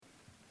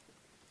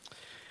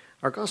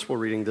Our gospel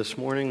reading this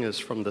morning is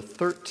from the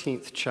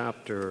 13th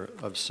chapter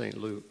of St.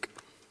 Luke.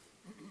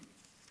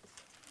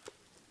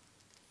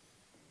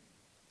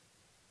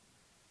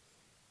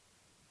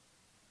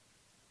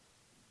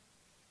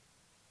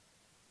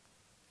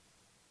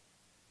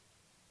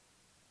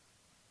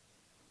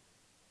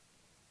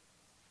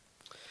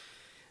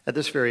 At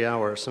this very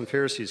hour, some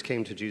Pharisees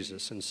came to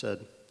Jesus and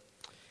said,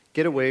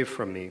 "Get away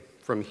from me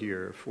from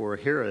here, for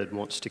Herod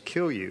wants to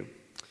kill you."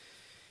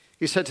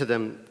 He said to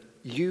them,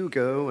 "You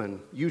go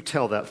and you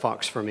tell that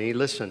fox for me,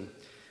 listen,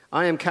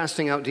 I am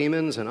casting out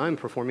demons and I'm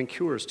performing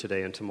cures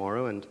today and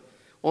tomorrow, and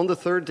on the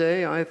third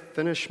day I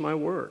finish my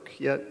work.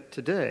 Yet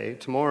today,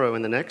 tomorrow,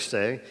 and the next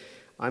day,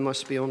 I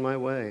must be on my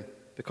way,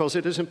 because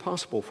it is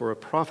impossible for a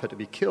prophet to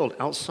be killed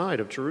outside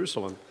of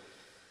Jerusalem.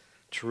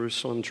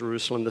 Jerusalem,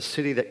 Jerusalem, the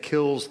city that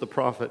kills the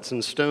prophets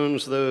and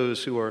stones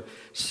those who are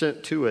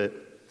sent to it.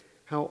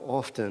 How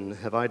often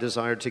have I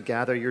desired to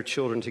gather your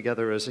children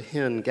together as a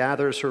hen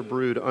gathers her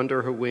brood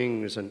under her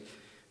wings, and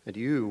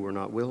you were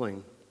not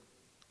willing.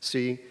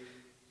 See,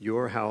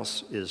 your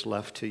house is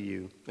left to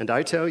you. And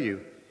I tell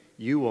you,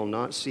 you will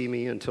not see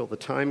me until the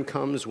time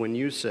comes when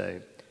you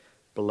say,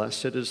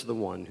 'Blessed is the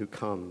one who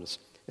comes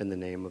in the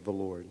name of the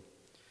Lord.'"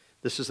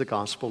 This is the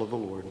gospel of the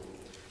Lord.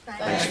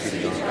 Thanks be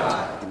to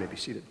God. You may be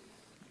seated.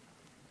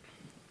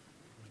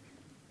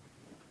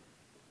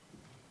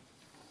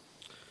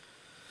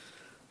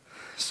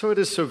 So it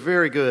is so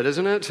very good,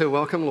 isn't it, to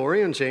welcome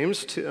Lori and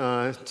James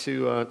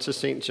to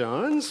St.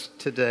 John's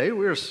today.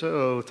 We're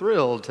so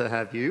thrilled to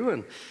have you,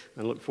 and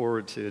look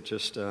forward to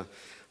just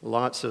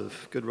lots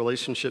of good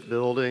relationship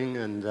building.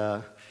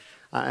 And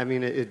I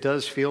mean, it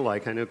does feel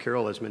like, I know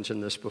Carol has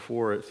mentioned this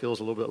before, it feels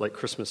a little bit like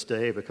Christmas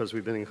Day because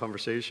we've been in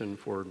conversation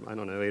for,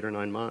 8 or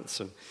 9 months,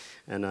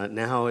 and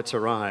now it's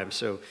arrived.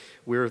 So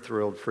we're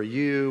thrilled for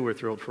you, we're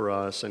thrilled for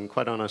us, and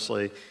quite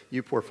honestly,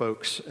 you poor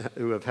folks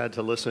who have had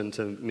to listen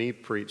to me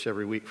preach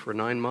every week for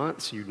 9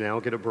 months, you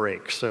now get a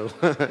break. So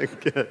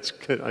it's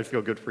good. I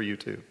feel good for you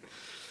too.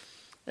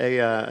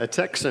 A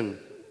Texan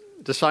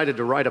decided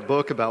to write a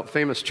book about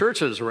famous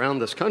churches around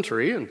this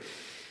country, and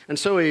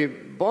so he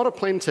bought a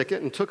plane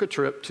ticket and took a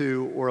trip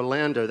to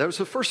Orlando. That was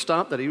the first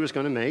stop that he was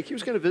going to make. He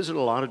was going to visit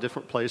a lot of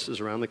different places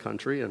around the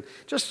country, and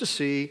just to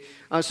see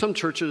some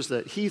churches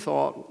that he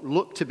thought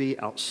looked to be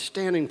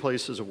outstanding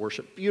places of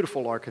worship,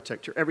 beautiful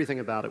architecture. Everything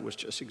about it was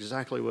just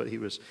exactly what he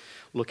was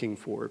looking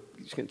for.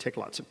 He's going to take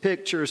lots of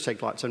pictures,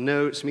 take lots of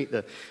notes, meet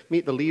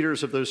the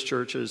leaders of those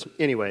churches.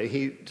 Anyway,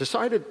 he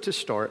decided to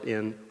start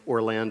in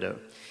Orlando.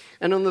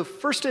 And on the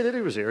first day that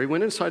he was there, he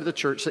went inside the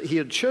church that he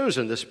had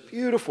chosen, this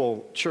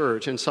beautiful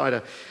church inside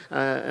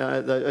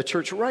a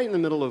church right in the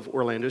middle of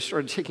Orlando. He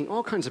started taking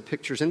all kinds of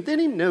pictures. And then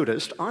he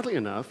noticed, oddly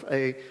enough,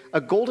 a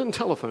golden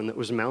telephone that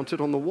was mounted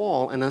on the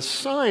wall and a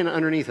sign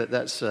underneath it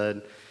that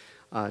said,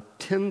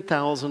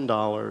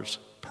 $10,000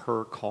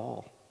 per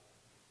call.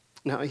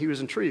 Now, he was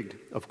intrigued,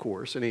 of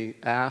course, and he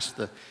asked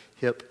the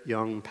hip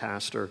young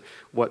pastor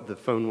what the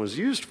phone was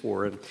used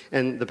for.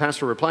 And the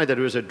pastor replied that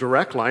it was a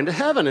direct line to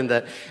heaven, and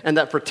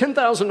that for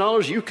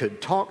 $10,000 you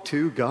could talk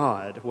to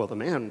God. Well, the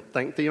man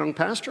thanked the young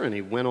pastor, and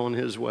he went on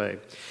his way.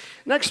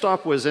 Next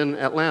stop was in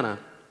Atlanta.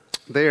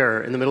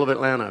 There, in the middle of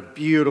Atlanta,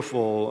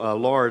 beautiful,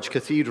 large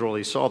cathedral.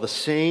 He saw the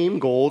same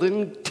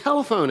golden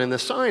telephone and the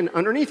sign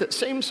underneath it,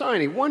 same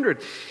sign. He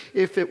wondered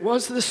if it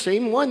was the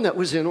same one that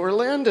was in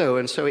Orlando.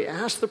 And so he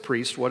asked the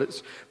priest what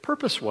its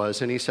purpose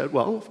was. And he said,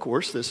 well, of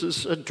course, this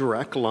is a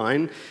direct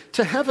line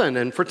to heaven.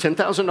 And for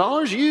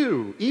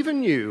 $10,000,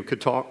 even you,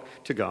 could talk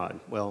to God.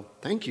 Well,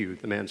 thank you,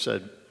 the man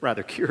said,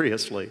 rather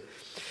curiously.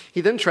 He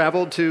then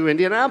traveled to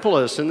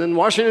Indianapolis and then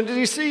Washington,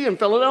 D.C. and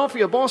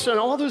Philadelphia, Boston,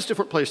 all those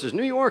different places,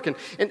 New York. And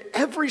in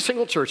every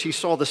single church, he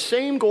saw the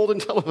same golden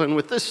telephone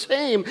with the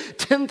same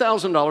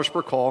 $10,000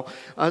 per call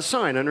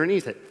sign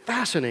underneath it.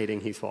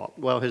 Fascinating, he thought.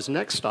 Well, his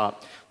next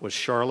stop was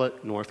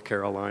Charlotte, North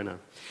Carolina,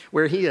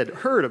 where he had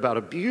heard about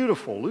a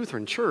beautiful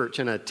Lutheran church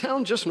in a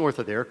town just north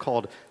of there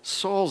called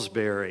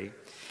Salisbury.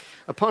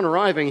 Upon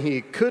arriving, he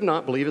could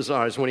not believe his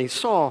eyes when he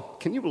saw,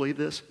 can you believe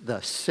this,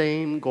 the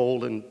same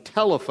golden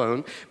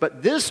telephone,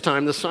 but this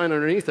time the sign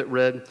underneath it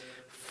read,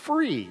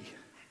 free.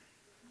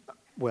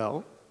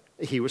 Well,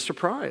 he was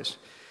surprised.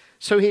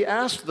 So he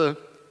asked the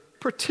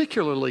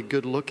particularly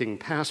good-looking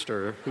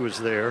pastor who was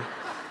there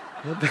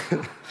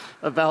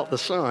about the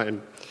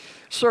sign.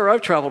 Sir,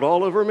 I've traveled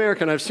all over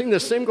America, and I've seen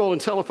this same golden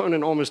telephone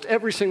in almost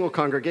every single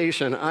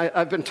congregation.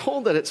 I've been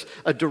told that it's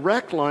a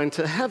direct line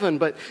to heaven,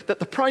 but that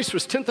the price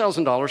was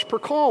 $10,000 per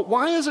call.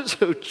 Why is it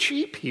so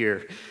cheap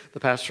here?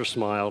 The pastor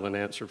smiled and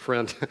answered,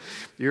 friend,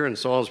 you're in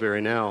Salisbury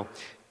now.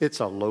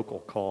 It's a local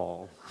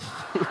call.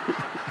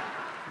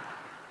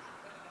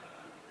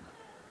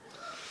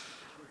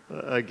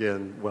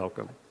 Again,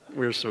 welcome.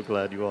 We're so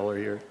glad you all are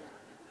here.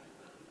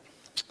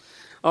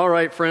 All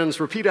right, friends,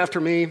 repeat after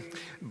me.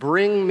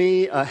 Bring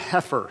me a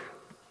heifer.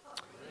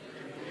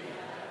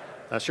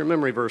 That's your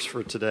memory verse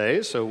for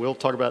today, so we'll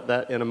talk about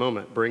that in a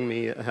moment. Bring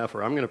me a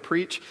heifer. I'm going to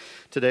preach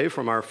today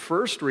from our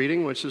first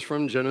reading, which is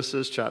from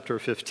Genesis chapter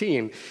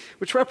 15,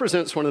 which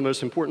represents one of the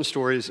most important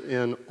stories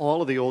in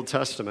all of the Old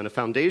Testament, a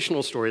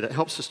foundational story that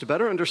helps us to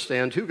better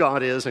understand who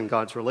God is and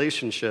God's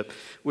relationship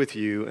with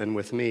you and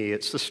with me.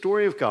 It's the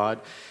story of God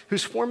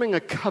who's forming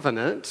a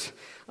covenant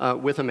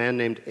with a man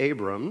named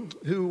Abram,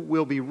 who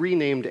will be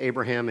renamed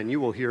Abraham, and you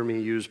will hear me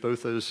use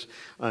both those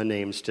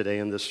names today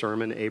in this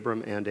sermon,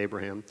 Abram and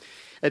Abraham.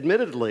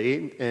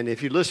 Admittedly, and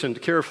if you listened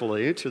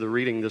carefully to the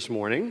reading this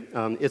morning,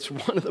 it's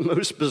one of the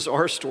most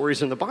bizarre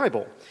stories in the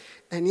Bible,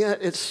 and yet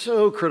it's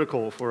so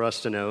critical for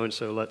us to know, and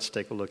so let's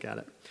take a look at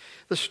it.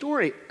 The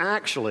story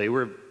actually,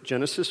 we're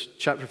Genesis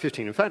chapter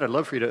 15. In fact, I'd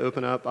love for you to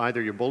open up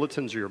either your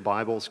bulletins or your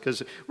Bibles,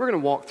 because we're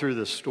going to walk through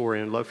this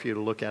story, and I'd love for you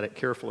to look at it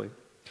carefully.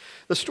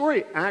 The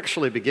story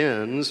actually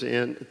begins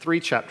in 3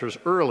 chapters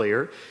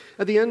earlier,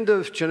 at the end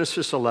of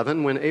Genesis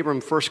 11, when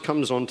Abram first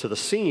comes onto the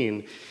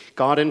scene.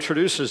 God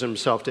introduces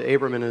himself to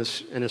Abram and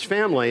his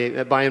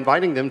family by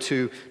inviting them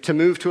to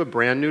move to a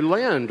brand new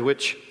land,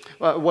 which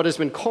what has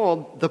been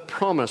called the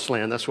Promised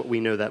Land. That's what we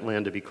know that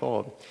land to be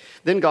called.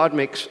 Then God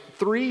makes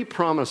 3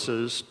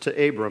 promises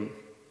to Abram: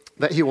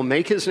 that he will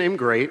make his name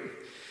great,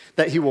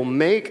 that he will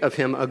make of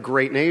him a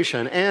great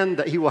nation, and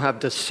that he will have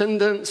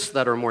descendants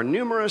that are more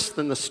numerous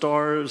than the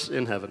stars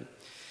in heaven.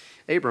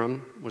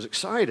 Abram was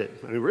excited,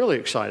 really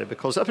excited,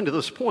 because up until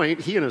this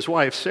point, he and his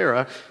wife,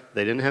 Sarah,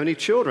 they didn't have any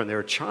children. They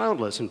were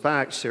childless. In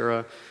fact,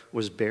 Sarah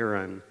was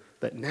barren,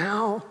 but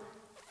now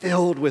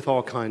filled with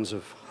all kinds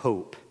of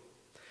hope.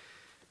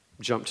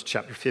 Jump to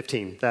chapter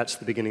 15. That's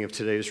the beginning of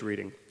today's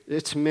reading.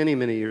 It's many,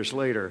 many years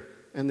later,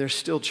 and they're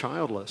still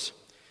childless.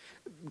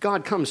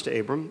 God comes to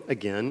Abram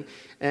again,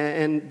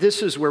 and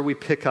this is where we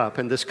pick up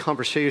in this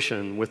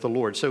conversation with the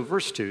Lord. So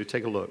verse 2,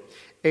 take a look.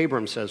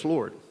 Abram says,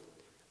 Lord,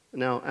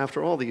 now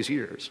after all these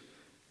years,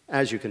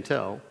 as you can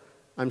tell,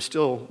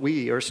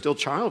 we are still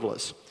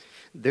childless.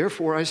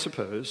 Therefore, I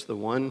suppose the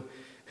one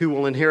who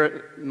will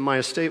inherit my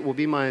estate will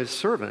be my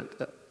servant,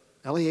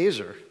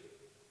 Eliezer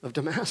of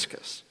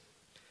Damascus.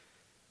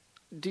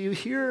 Do you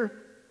hear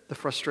the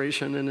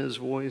frustration in his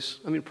voice?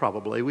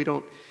 Probably. We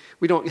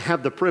don't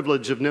have the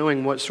privilege of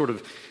knowing what sort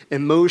of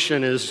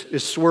emotion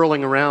is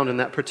swirling around in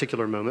that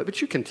particular moment,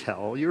 but you can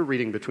tell. You're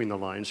reading between the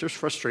lines. There's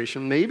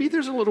frustration. Maybe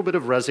there's a little bit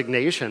of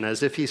resignation,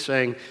 as if he's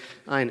saying,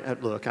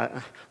 look,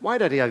 why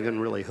did I even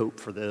really hope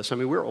for this?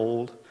 We're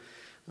old.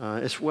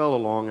 It's well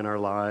along in our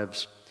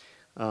lives.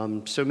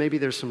 So maybe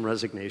there's some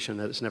resignation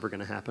that it's never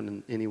going to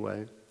happen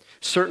anyway.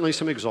 Certainly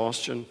some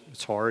exhaustion.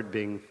 It's hard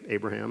being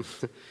Abraham.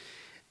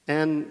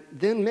 And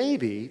then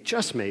maybe,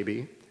 just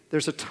maybe,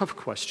 there's a tough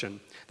question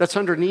that's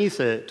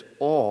underneath it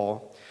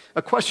all,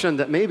 a question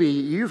that maybe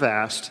you've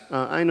asked.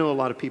 I know a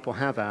lot of people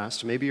have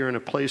asked. Maybe you're in a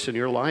place in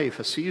your life,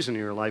 a season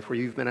in your life, where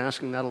you've been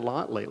asking that a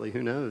lot lately.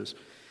 Who knows?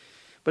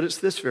 But it's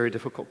this very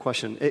difficult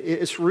question.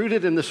 It's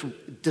rooted in this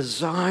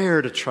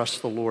desire to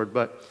trust the Lord,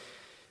 but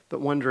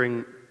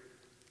wondering,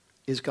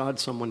 is God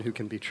someone who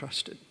can be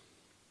trusted?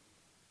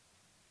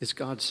 Is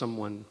God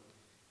someone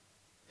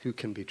who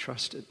can be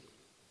trusted?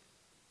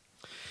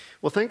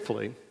 Well,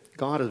 thankfully,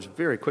 God is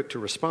very quick to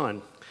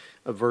respond.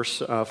 Verse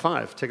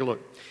 5, take a look.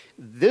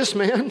 This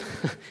man,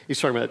 he's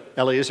talking about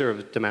Eliezer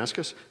of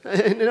Damascus.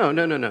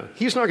 No.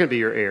 He's not going to be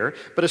your heir,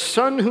 but a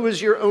son who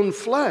is your own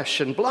flesh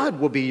and blood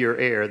will be your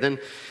heir. Then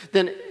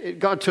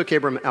God took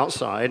Abram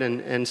outside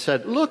and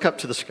said, look up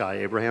to the sky,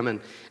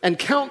 Abraham, and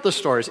count the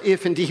stars,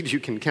 if indeed you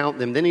can count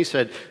them. Then he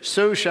said,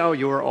 so shall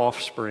your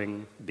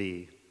offspring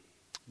be.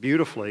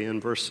 Beautifully,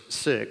 in verse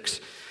 6,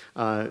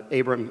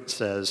 Abram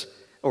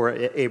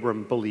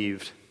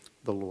believed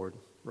the Lord,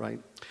 right?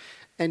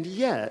 And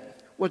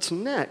yet, what's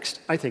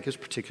next, I think, is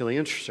particularly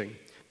interesting,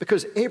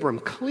 because Abram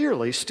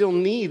clearly still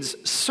needs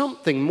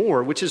something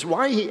more, which is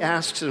why he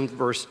asks in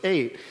verse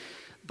 8,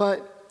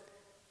 but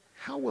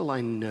how will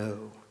I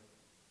know,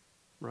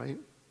 right?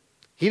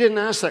 He didn't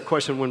ask that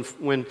question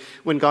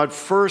when God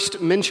first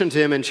mentioned to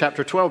him in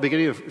chapter 12,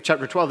 beginning of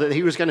chapter 12, that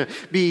he was going to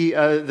be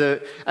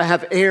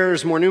have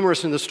heirs more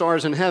numerous than the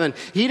stars in heaven.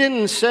 He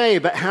didn't say,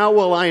 but how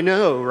will I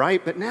know,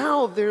 right? But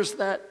now there's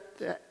that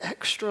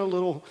extra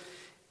little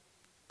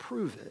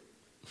prove it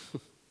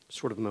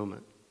sort of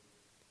moment.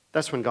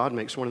 That's when God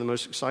makes one of the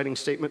most exciting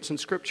statements in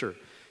Scripture.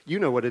 You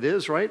know what it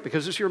is, right?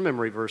 Because it's your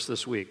memory verse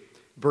this week.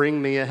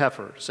 Bring me a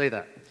heifer. Say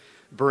that.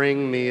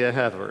 Bring me a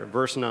heifer.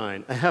 Verse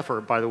 9. A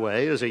heifer, by the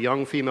way, is a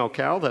young female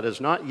cow that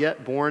has not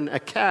yet born a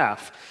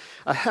calf.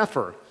 A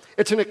heifer.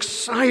 It's an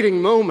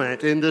exciting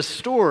moment in this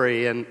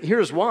story, and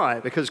here's why.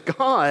 Because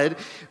God,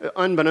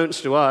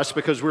 unbeknownst to us,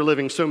 because we're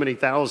living so many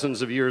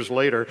thousands of years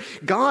later,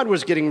 God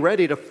was getting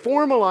ready to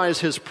formalize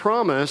his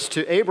promise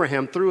to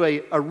Abraham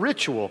through a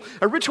ritual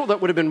that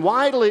would have been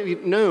widely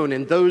known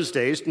in those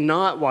days,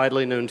 not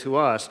widely known to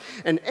us.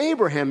 And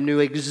Abraham knew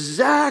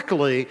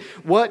exactly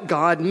what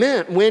God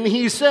meant when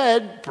he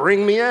said,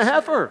 bring me a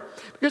heifer.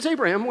 Because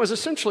Abraham was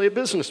essentially a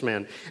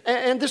businessman.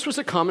 And this was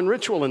a common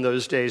ritual in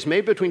those days,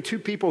 made between two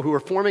people who were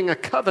forming forming a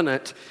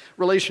covenant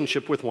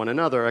relationship with one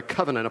another, a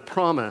covenant, a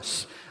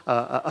promise,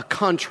 a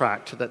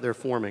contract that they're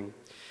forming.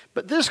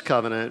 But this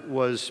covenant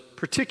was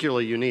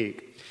particularly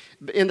unique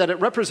in that it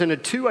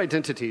represented two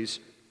identities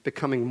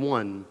becoming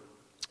one,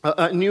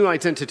 a new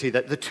identity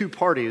that the two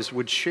parties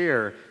would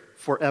share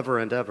forever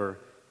and ever.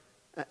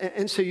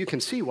 And so you can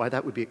see why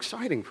that would be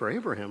exciting for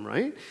Abraham,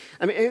 right?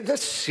 I mean,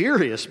 that's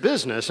serious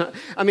business.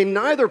 I mean,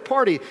 neither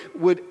party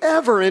would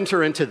ever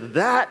enter into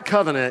that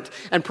covenant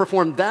and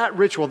perform that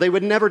ritual. They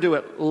would never do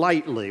it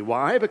lightly.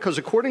 Why? Because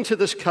according to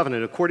this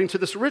covenant, according to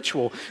this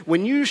ritual,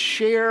 when you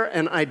share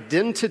an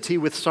identity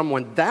with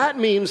someone, that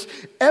means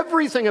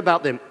everything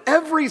about them,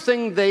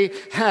 everything they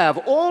have,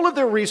 all of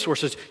their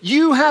resources,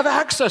 you have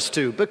access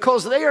to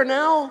because they are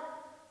now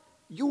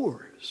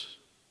yours.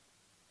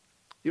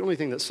 The only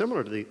thing that's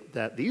similar to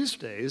that these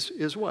days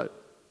is what?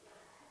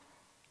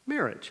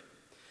 Marriage.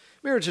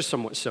 Marriage is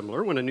somewhat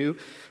similar. When a new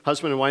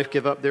husband and wife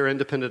give up their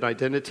independent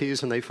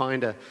identities and they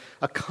find a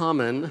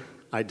common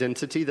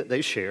identity that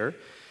they share,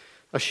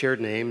 a shared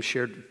name,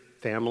 shared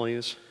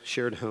families,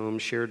 shared home,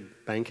 shared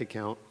bank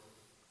account.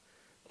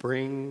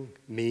 Bring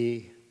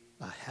me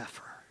a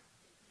heifer,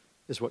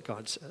 is what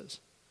God says.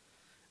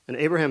 And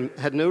Abraham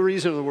had no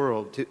reason in the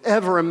world to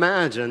ever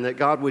imagine that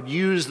God would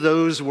use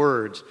those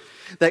words,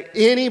 that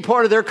any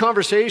part of their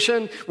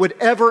conversation would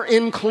ever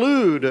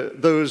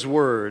include those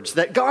words,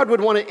 that God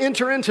would want to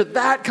enter into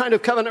that kind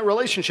of covenant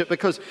relationship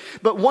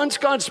but once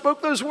God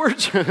spoke those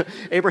words,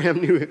 Abraham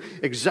knew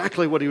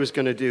exactly what he was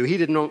going to do. He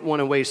didn't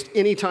want to waste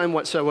any time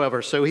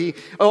whatsoever. So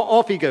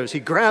off he goes. He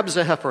grabs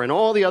a heifer and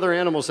all the other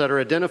animals that are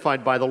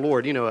identified by the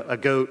Lord, a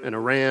goat and a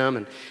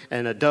ram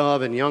and a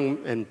dove and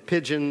young and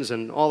pigeons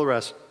and all the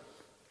rest.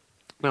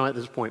 Now, at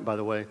this point, by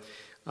the way,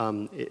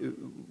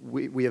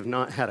 we have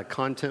not had a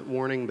content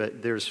warning,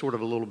 but there's sort of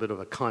a little bit of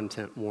a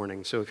content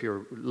warning. So if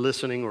you're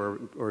listening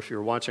or if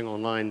you're watching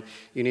online,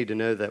 you need to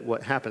know that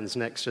what happens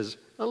next is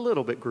a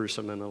little bit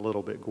gruesome and a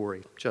little bit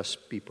gory.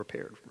 Just be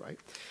prepared, right?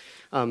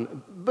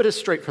 But it's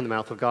straight from the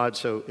mouth of God,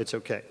 so it's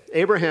okay.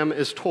 Abraham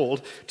is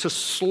told to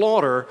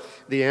slaughter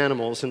the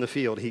animals in the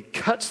field. He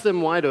cuts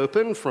them wide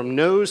open from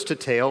nose to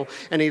tail,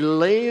 and he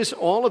lays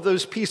all of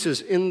those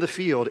pieces in the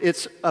field.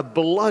 It's a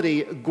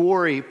bloody,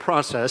 gory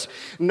process,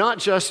 not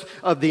just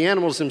of the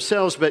animals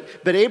themselves, but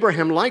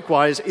Abraham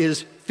likewise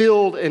is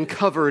filled and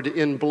covered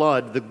in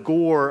blood, the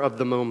gore of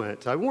the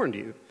moment. I warned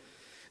you.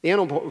 The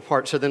animal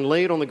parts are then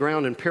laid on the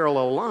ground in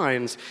parallel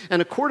lines,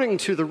 and according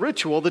to the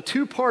ritual, the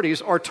two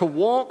parties are to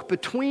walk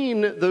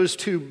between those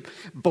two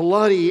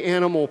bloody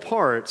animal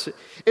parts.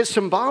 It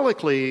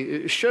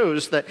symbolically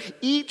shows that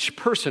each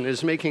person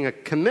is making a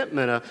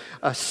commitment,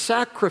 a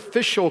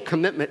sacrificial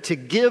commitment to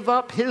give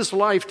up his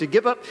life, to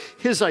give up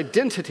his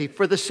identity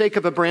for the sake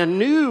of a brand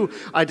new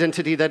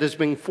identity that is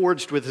being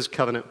forged with his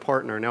covenant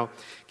partner. Now,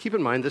 keep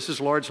in mind, this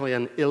is largely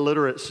an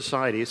illiterate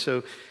society,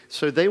 so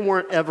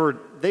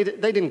they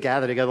didn't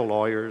gather together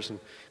lawyers and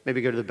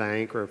maybe go to the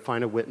bank or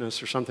find a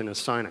witness or something to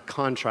sign a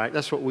contract.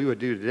 That's what we would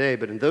do today.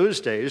 But in those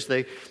days,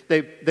 they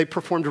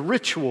performed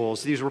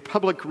rituals. These were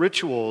public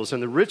rituals,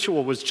 and the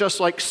ritual was just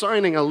like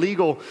signing a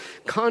legal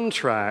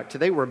contract.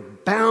 They were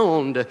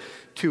bound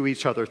to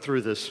each other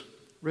through this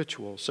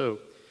ritual. So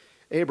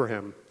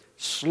Abraham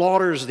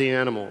slaughters the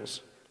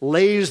animals,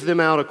 lays them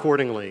out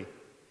accordingly,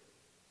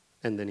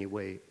 and then he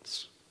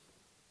waits.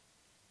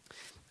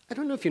 I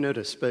don't know if you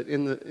noticed, but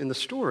in the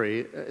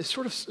story,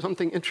 sort of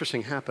something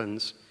interesting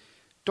happens.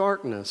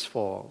 Darkness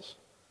falls.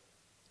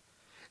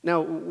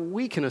 Now,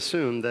 we can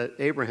assume that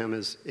Abraham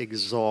is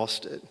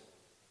exhausted.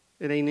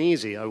 It ain't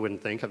easy, I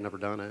wouldn't think. I've never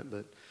done it,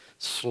 but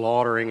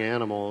slaughtering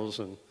animals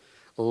and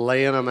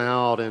laying them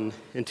out in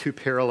two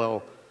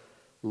parallel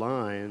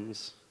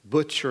lines,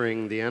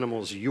 butchering the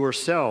animals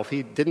yourself.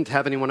 He didn't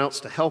have anyone else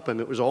to help him.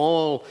 It was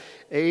all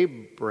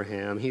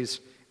Abraham. He's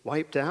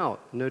wiped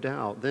out, no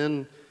doubt.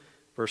 Then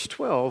Verse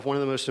 12, one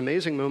of the most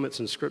amazing moments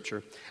in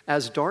Scripture.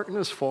 As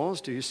darkness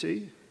falls, do you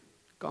see?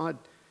 God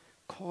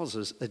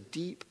causes a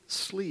deep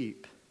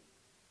sleep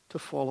to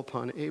fall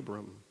upon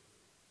Abram.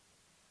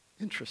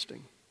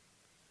 Interesting.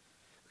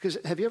 Because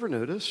have you ever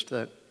noticed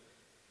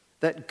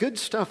that good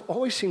stuff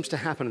always seems to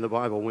happen in the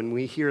Bible when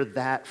we hear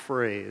that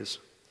phrase?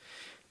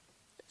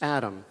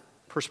 Adam,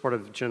 first part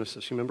of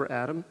Genesis. You remember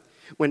Adam?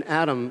 When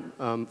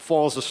Adam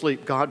falls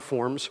asleep, God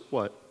forms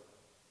what?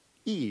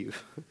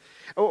 Eve.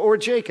 Or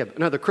Jacob,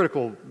 another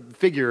critical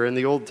figure in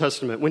the Old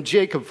Testament. When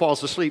Jacob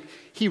falls asleep,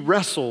 he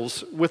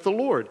wrestles with the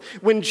Lord.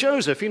 When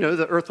Joseph,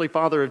 the earthly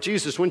father of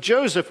Jesus, when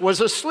Joseph was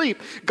asleep,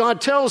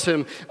 God tells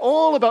him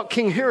all about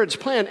King Herod's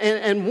plan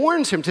and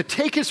warns him to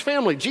take his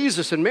family,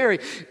 Jesus and Mary,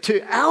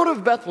 out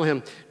of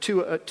Bethlehem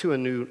to a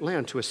new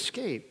land, to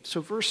escape. So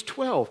verse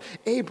 12,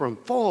 Abram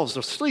falls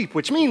asleep,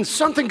 which means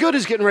something good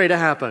is getting ready to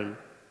happen.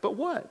 But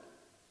what?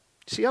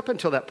 See, up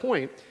until that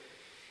point,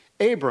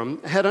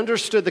 Abram had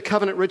understood the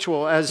covenant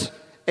ritual as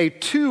a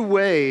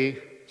two-way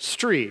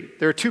street.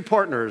 There are two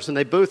partners, and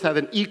they both have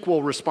an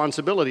equal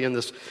responsibility in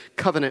this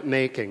covenant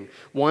making.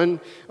 What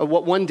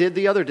one did,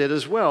 the other did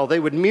as well. They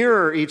would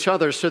mirror each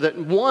other so that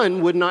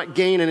one would not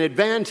gain an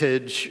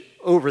advantage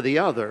over the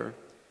other.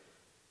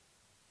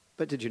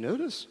 But did you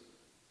notice?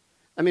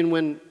 I mean,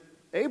 when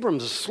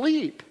Abram's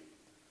asleep,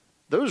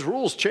 those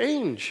rules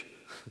change.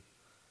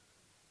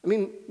 I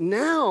mean,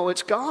 now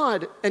it's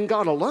God and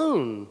God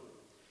alone.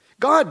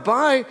 God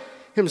by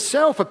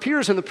himself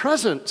appears in the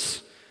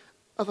presence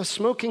of a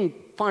smoking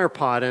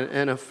firepot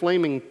and a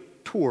flaming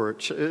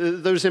torch.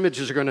 Those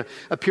images are going to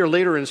appear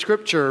later in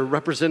Scripture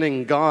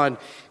representing God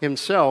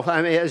himself.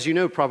 I mean, as you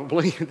know,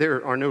 probably,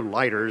 there are no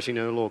lighters,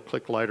 little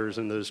click lighters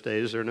in those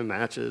days. There are no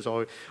matches.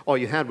 All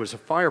you had was a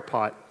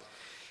firepot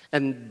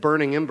and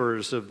burning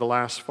embers of the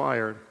last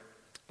fire.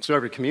 So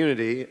every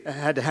community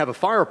had to have a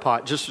fire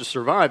pot just to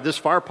survive. This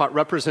fire pot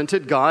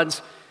represented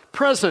God's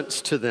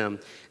presence to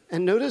them.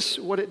 And notice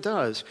what it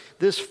does.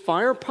 This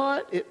fire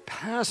pot, it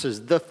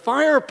passes. The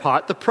fire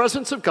pot, the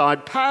presence of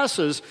God,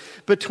 passes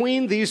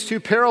between these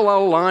two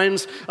parallel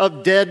lines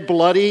of dead,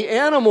 bloody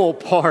animal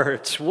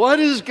parts.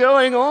 What is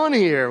going on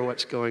here?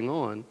 What's going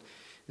on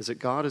is that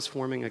God is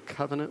forming a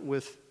covenant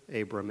with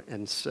Abram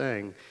and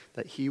saying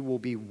that he will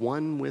be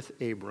one with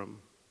Abram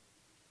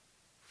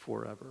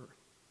forever.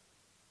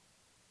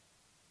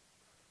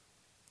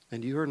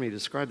 And you heard me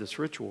describe this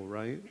ritual,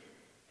 right?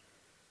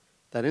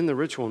 That in the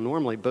ritual,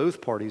 normally both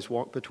parties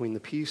walk between the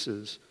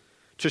pieces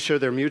to show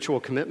their mutual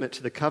commitment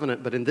to the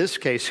covenant. But in this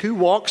case, who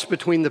walks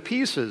between the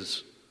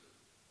pieces?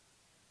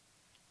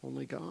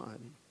 Only God.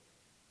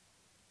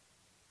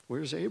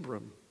 Where's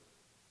Abram?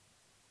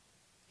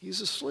 He's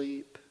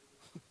asleep.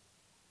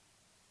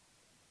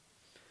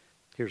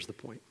 Here's the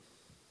point.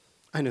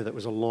 I know that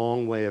was a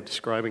long way of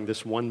describing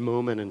this one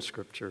moment in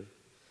Scripture,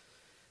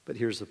 but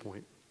here's the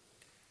point.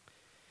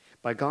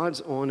 By God's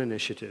own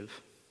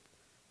initiative,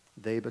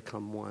 they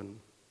become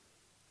one.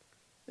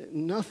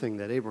 Nothing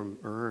that Abram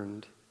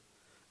earned,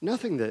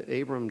 nothing that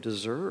Abram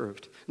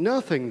deserved,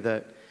 nothing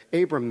that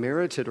Abram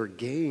merited or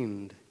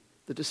gained.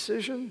 The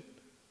decision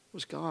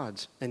was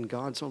God's and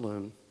God's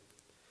alone.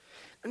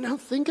 And now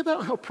think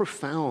about how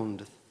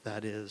profound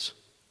that is.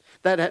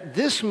 That at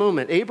this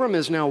moment, Abram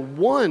is now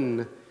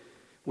one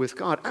with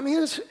God. I mean,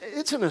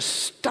 it's an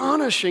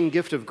astonishing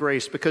gift of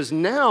grace because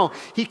now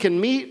he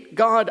can meet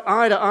God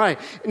eye to eye.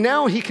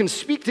 Now he can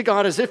speak to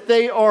God as if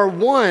they are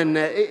one.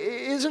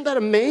 Isn't that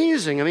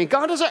amazing? I mean,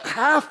 God doesn't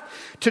have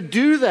to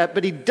do that,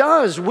 but he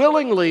does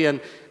willingly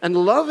and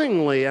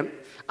lovingly. And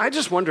I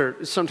just wonder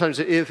sometimes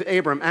if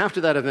Abram,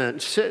 after that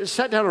event,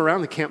 sat down around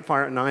the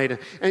campfire at night,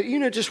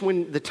 and just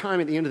when the time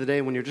at the end of the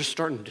day when you're just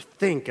starting to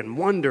think and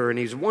wonder, and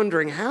he's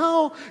wondering,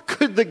 how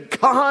could the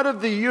God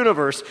of the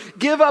universe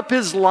give up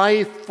his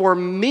life for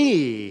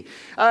me?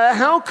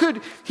 How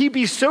could he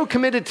be so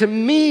committed to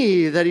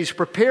me that he's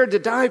prepared to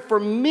die for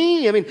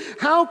me? I mean,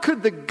 how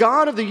could the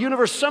God of the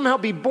universe somehow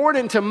be born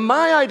into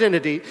my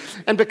identity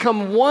and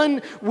become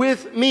one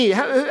with me?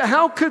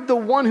 How could the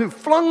one who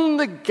flung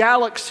the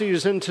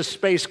galaxies into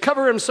space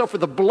cover himself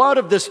with the blood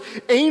of this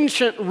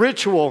ancient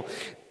ritual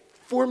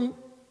for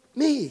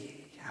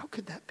me? How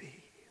could that be?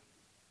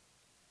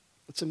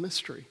 It's a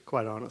mystery,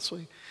 quite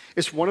honestly.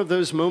 It's one of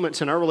those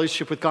moments in our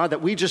relationship with God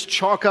that we just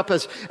chalk up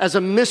as a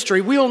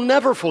mystery we'll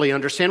never fully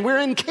understand. We're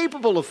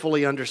incapable of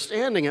fully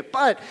understanding it,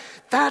 but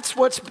that's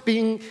what's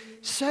being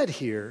said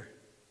here.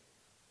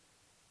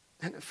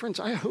 And friends,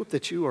 I hope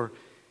that you're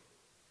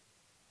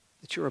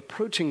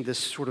approaching this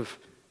sort of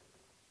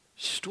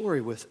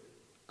story with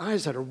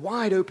eyes that are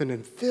wide open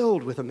and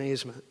filled with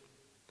amazement.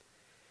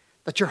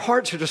 That your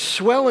hearts are just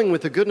swelling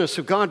with the goodness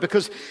of God,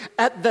 because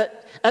at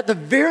the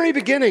very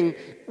beginning,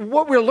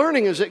 what we're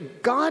learning is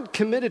that God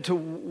committed to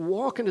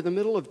walk into the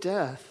middle of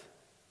death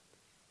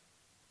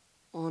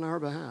on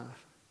our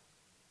behalf.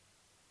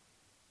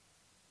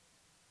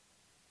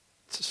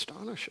 It's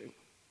astonishing.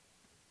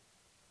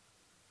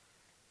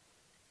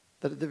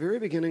 That at the very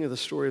beginning of the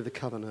story of the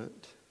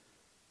covenant,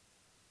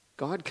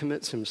 God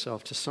commits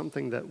himself to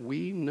something that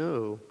we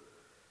know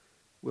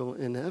will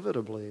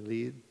inevitably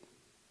lead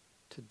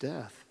to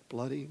death,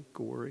 bloody,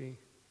 gory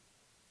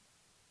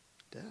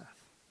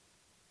death.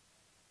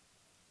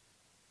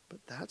 But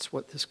that's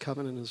what this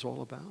covenant is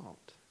all about.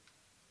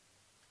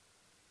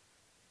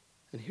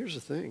 And here's the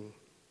thing.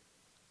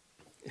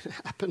 It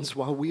happens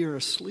while we are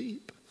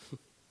asleep.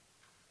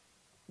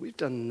 We've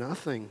done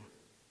nothing.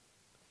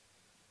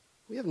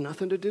 We have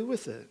nothing to do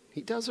with it.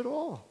 He does it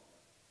all.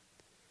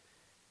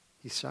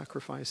 He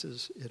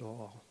sacrifices it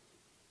all.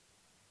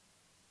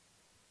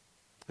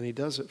 And he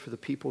does it for the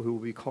people who will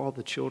be called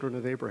the children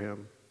of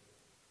Abraham.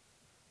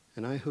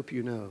 And I hope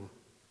you know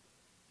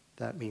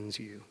that means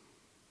you.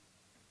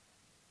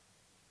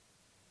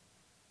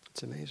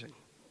 It's amazing.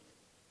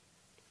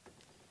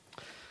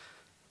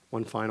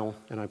 One final,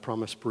 and I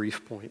promise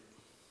brief point.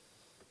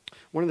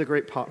 One of the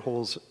great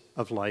potholes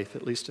of life,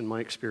 at least in my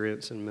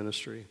experience in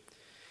ministry,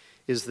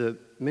 is the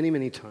many,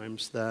 many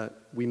times that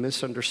we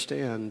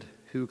misunderstand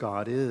who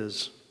God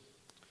is.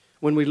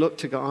 When we look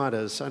to God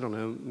as, I don't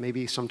know,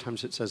 maybe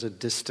sometimes it's as a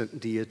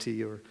distant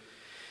deity, or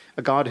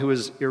a God who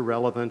is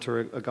irrelevant, or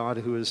a God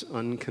who is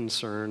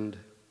unconcerned.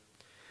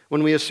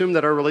 When we assume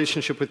that our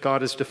relationship with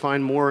God is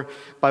defined more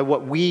by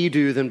what we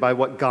do than by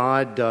what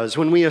God does.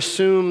 When we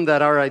assume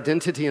that our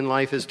identity in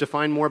life is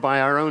defined more by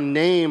our own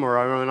name or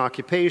our own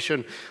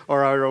occupation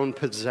or our own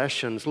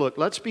possessions. Look,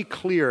 let's be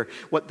clear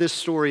what this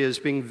story is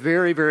being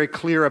very, very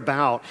clear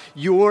about.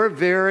 Your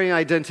very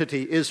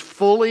identity is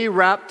fully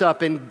wrapped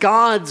up in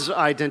God's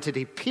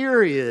identity,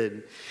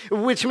 period.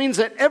 Which means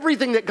that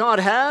everything that God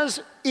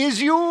has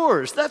is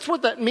yours. That's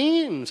what that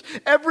means.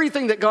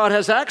 Everything that God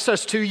has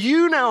access to,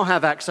 you now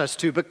have access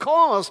to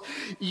because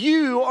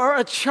you are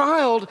a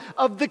child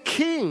of the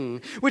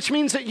King, which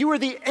means that you are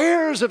the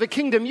heirs of a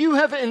kingdom. You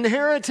have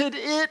inherited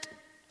it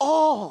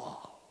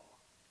all.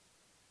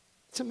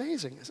 It's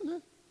amazing, isn't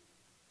it?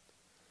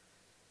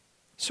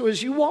 So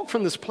as you walk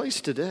from this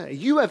place today,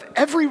 you have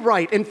every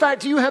right, in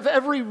fact, you have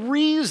every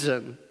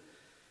reason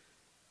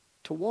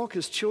to walk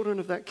as children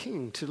of that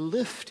King, to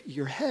lift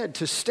your head,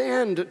 to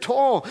stand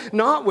tall,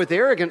 not with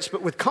arrogance,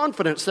 but with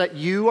confidence that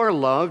you are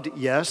loved,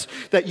 yes,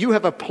 that you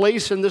have a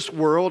place in this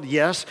world,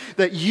 yes,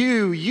 that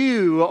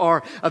you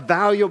are a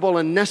valuable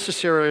and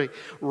necessary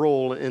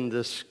role in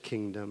this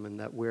kingdom, and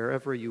that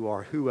wherever you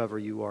are, whoever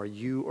you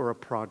are a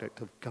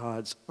product of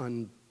God's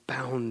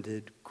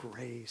unbounded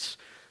grace.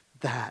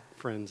 That,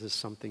 friends, is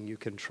something you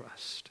can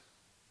trust.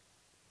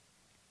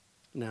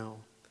 Now,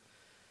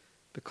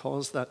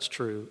 because that's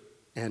true,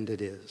 and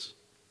it is,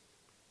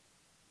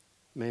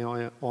 may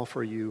I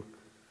offer you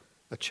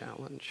a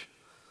challenge.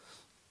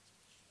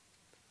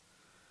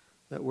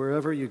 That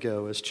wherever you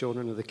go as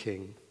children of the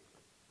King,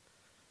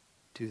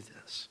 do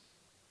this.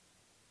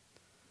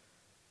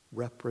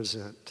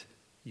 Represent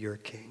your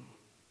King.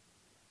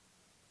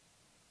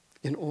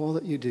 In all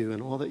that you do, in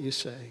all that you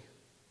say,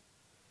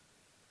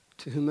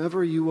 to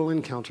whomever you will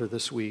encounter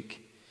this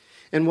week,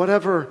 and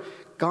whatever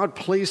God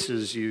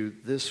places you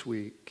this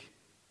week,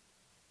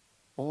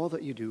 all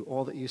that you do,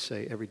 all that you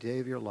say, every day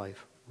of your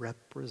life,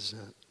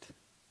 represent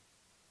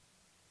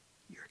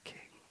your King.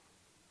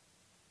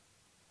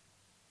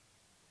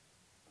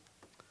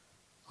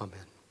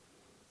 Amen.